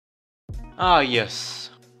Ah yes,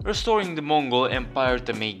 restoring the Mongol Empire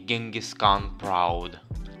to make Genghis Khan proud.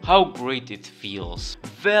 How great it feels.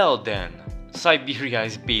 Well then, Siberia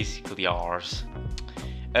is basically ours.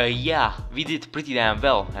 Yeah, we did pretty damn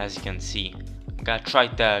well, as you can see. I'm gonna try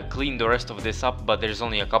to clean the rest of this up, but there's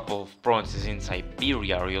only a couple of provinces in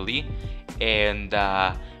Siberia really, and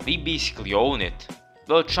we basically own it.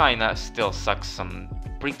 Though China still sucks some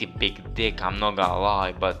pretty big dick, I'm not gonna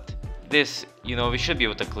lie, but this, we should be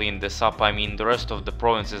able to clean this up. I mean, the rest of the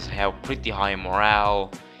provinces have pretty high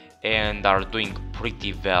morale and are doing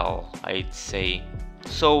pretty well, I'd say.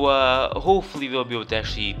 So hopefully we'll be able to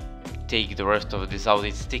actually take the rest of this out.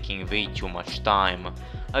 It's taking way too much time.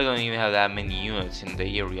 I don't even have that many units in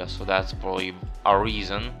the area, so that's probably a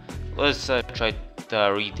reason. Let's try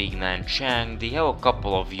to retake Nanchang. They have a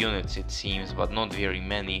couple of units it seems, but not very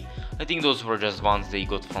many. I think those were just ones they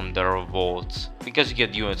got from the revolts, because you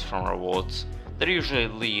get units from revolts. They're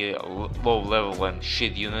usually low level and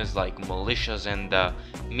shit units like militias and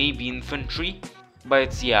maybe infantry, but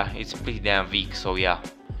it's pretty damn weak, so yeah.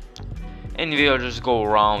 Anyway, I'll just go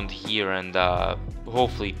around here and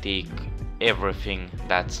hopefully take everything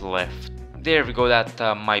that's left. There we go, that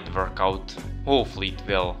might work out. Hopefully it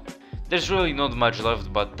will. There's really not much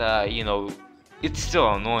left, but it's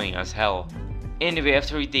still annoying as hell. Anyway,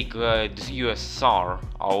 after we take the USSR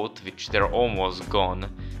out, which they're almost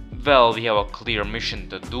gone, well, we have a clear mission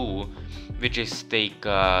to do, which is take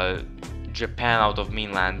Japan out of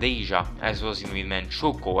mainland Asia, as well as in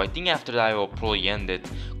Manchukuo. I think after that I will probably end it.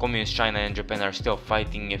 Communist China and Japan are still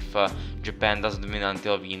fighting. If Japan doesn't win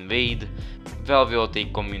until we invade, well, we will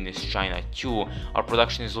take Communist China too. Our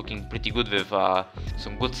production is looking pretty good with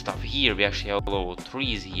some good stuff here. We actually have level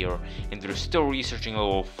 3s here, and we're still researching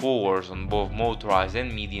level 4s on both motorized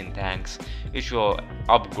and medium tanks, which will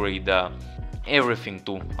upgrade everything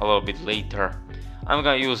to a little bit later. I'm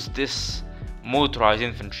gonna use this motorized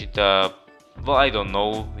infantry to, well, I don't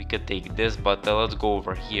know, we could take this, but let's go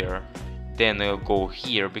over here. Then we'll go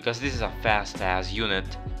here, because this is a fast ass unit,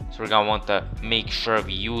 so we're gonna want to make sure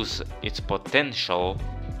we use its potential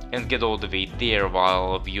and get all the way there,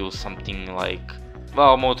 while we use something like,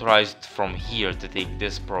 well, motorized from here to take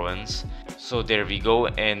this province. So there we go,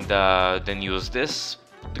 and then use this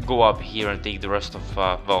to go up here and take the rest of,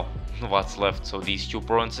 well, what's left. So these two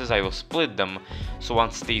provinces, I will split them, so one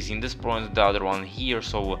stays in this province, the other one here,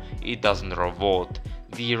 so it doesn't revolt.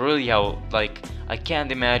 They really have, like, I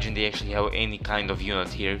can't imagine they actually have any kind of unit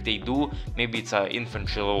here. If they do, maybe it's a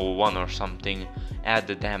infantry level 1 or something at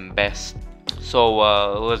the damn best. So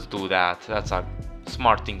let's do that. That's a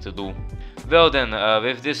smart thing to do. Well then,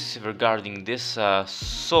 with this, regarding this,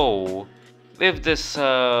 so with this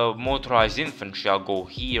motorized infantry, I'll go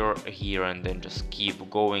here, and then just keep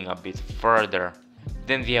going a bit further.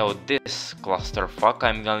 Then we have this clusterfuck.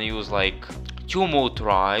 I'm gonna use like 2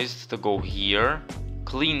 motorized to go here,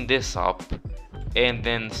 clean this up, and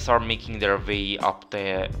then start making their way up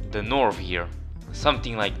the north here.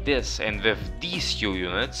 Something like this, and with these 2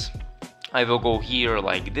 units, I will go here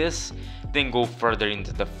like this, then go further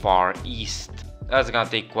into the far east. That's gonna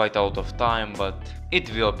take quite a lot of time, but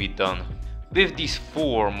it will be done. With these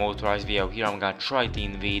 4 motorized we have here, I'm gonna try to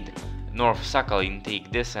invade North Sakhalin,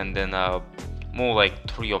 take this, and then move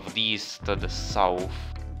like 3 of these to the south.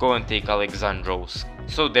 Go and take Alexandros.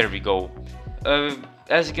 So there we go.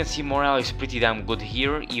 As you can see, morale is pretty damn good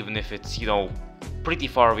here, even if it's, pretty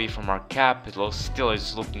far away from our capital. Still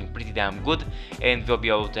it's looking pretty damn good, and we'll be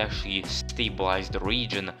able to actually stabilize the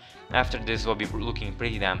region. After this we'll be looking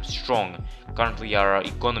pretty damn strong. Currently our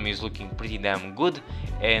economy is looking pretty damn good,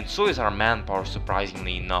 and so is our manpower,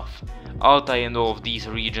 surprisingly enough. Altai and all of these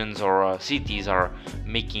regions or cities are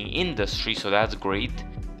making industry, so that's great.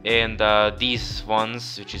 And these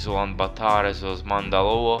ones, which is Ulaanbaatar as well as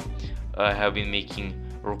Mandalore, have been making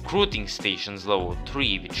recruiting stations level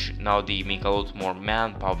 3, which now they make a lot more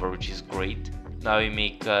manpower, which is great. Now we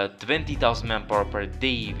make 20,000 manpower per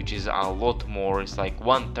day, which is a lot more. It's like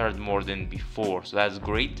 1/3 more than before, so that's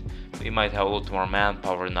great. We might have a lot more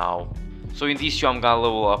manpower now. So in these 2 I'm gonna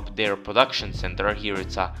level up their production center. Here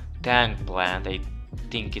it's a tank plant. I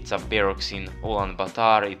think it's a barracks in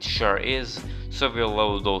Ulaanbaatar. It sure is. So we'll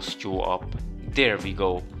level those 2 up. There we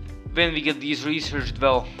go. When we get these researched,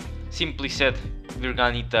 well, simply said, we're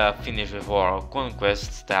gonna need to finish with our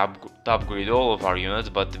conquests to upgrade all of our units,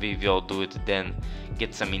 but we will do it then,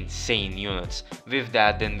 get some insane units. With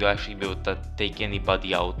that, then we'll actually be able to take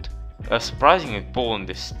anybody out. Surprisingly, Poland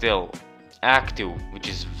is still active, which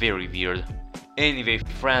is very weird. Anyway,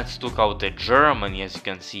 France took out Germany, as you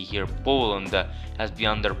can see here. Poland has been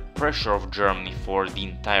under pressure of Germany for the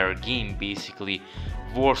entire game, basically.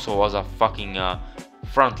 Warsaw was a fucking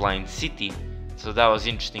frontline city, so that was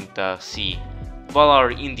interesting to see. While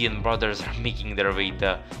our Indian brothers are making their way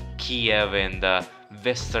to Kiev and the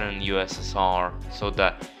Western USSR, so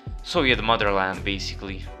the Soviet motherland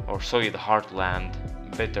basically, or Soviet heartland,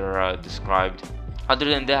 better described. Other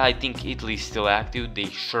than that, I think Italy is still active. They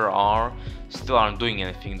sure are. Still aren't doing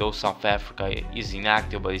anything. Though South Africa is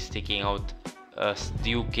inactive, but is taking out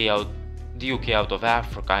the UK out of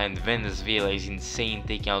Africa, and Venezuela is insane,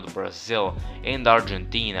 taking out Brazil and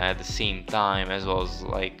Argentina at the same time, as well as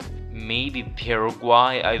like maybe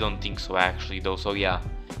Paraguay. I don't think so actually though. So yeah,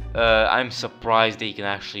 I'm surprised they can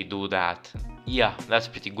actually do that. Yeah, that's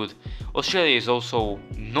pretty good. Australia is also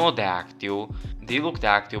not active. They looked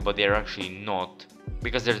active, but they're actually not,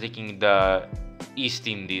 because they're taking the East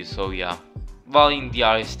Indies. So yeah, while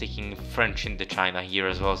India is taking French Indochina here,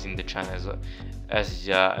 as well as Indochina as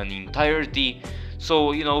an entirety.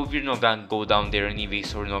 So you know, we're not gonna go down there anyway,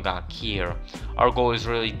 so we're not gonna care. Our goal is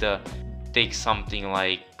really to take something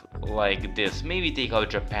like this. Maybe take out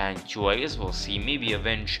Japan too. I guess we'll see. Maybe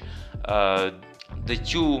avenge the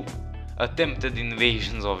two attempted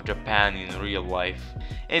invasions of Japan in real life.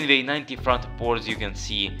 Anyway, 90 front ports. You can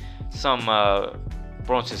see some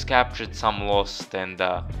provinces captured, some lost, and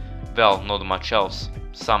well, not much else.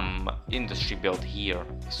 Some industry built here.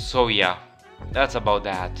 So yeah, that's about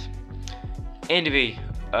that. Anyway,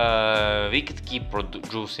 we could keep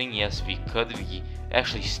producing. Yes, we could. We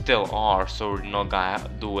actually still are, so we're not gonna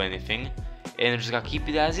do anything, and we're just gonna keep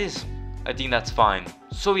it as is. I think that's fine.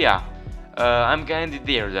 So yeah, I'm gonna end it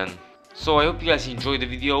there then. So I hope you guys enjoyed the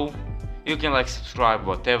video. You can like, subscribe,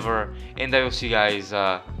 whatever, and I will see you guys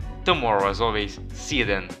tomorrow as always. See you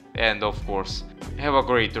then, and of course, have a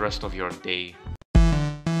great rest of your day.